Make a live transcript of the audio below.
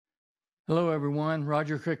Hello, everyone.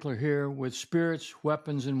 Roger Crickler here with Spirits,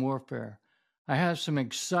 Weapons, and Warfare. I have some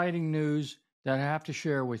exciting news that I have to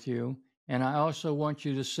share with you, and I also want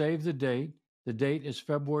you to save the date. The date is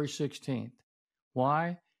February 16th.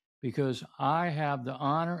 Why? Because I have the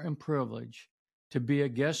honor and privilege to be a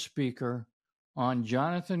guest speaker on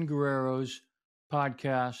Jonathan Guerrero's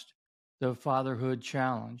podcast, The Fatherhood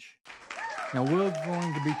Challenge. Now, we're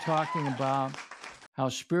going to be talking about how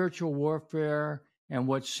spiritual warfare and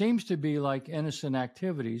what seems to be like innocent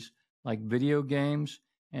activities like video games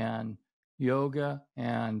and yoga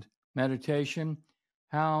and meditation,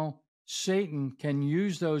 how Satan can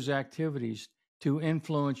use those activities to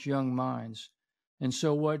influence young minds. And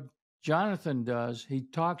so what Jonathan does, he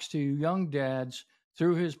talks to young dads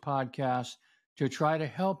through his podcast to try to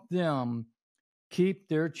help them keep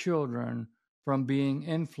their children from being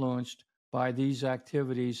influenced by these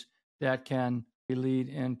activities that can lead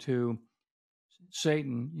into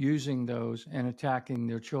Satan using those and attacking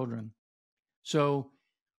their children. So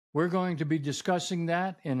we're going to be discussing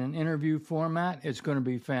that in an interview format. It's going to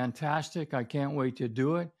be fantastic. I can't wait to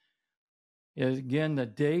do it. Again, the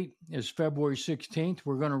date is February 16th.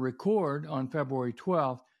 We're going to record on February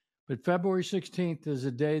 12th, but February 16th is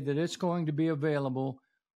the day that it's going to be available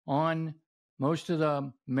on most of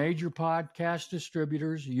the major podcast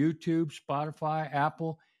distributors, YouTube, Spotify,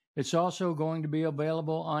 Apple. It's also going to be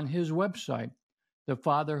available on his website,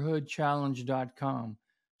 thefatherhoodchallenge.com.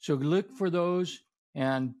 So look for those,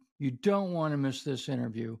 and you don't want to miss this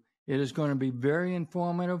interview. It is going to be very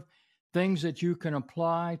informative, things that you can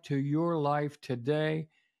apply to your life today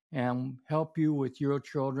and help you with your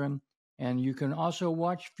children. And you can also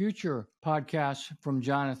watch future podcasts from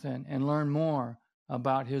Jonathan and learn more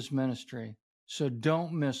about his ministry. So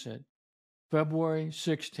don't miss it. February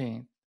 16th.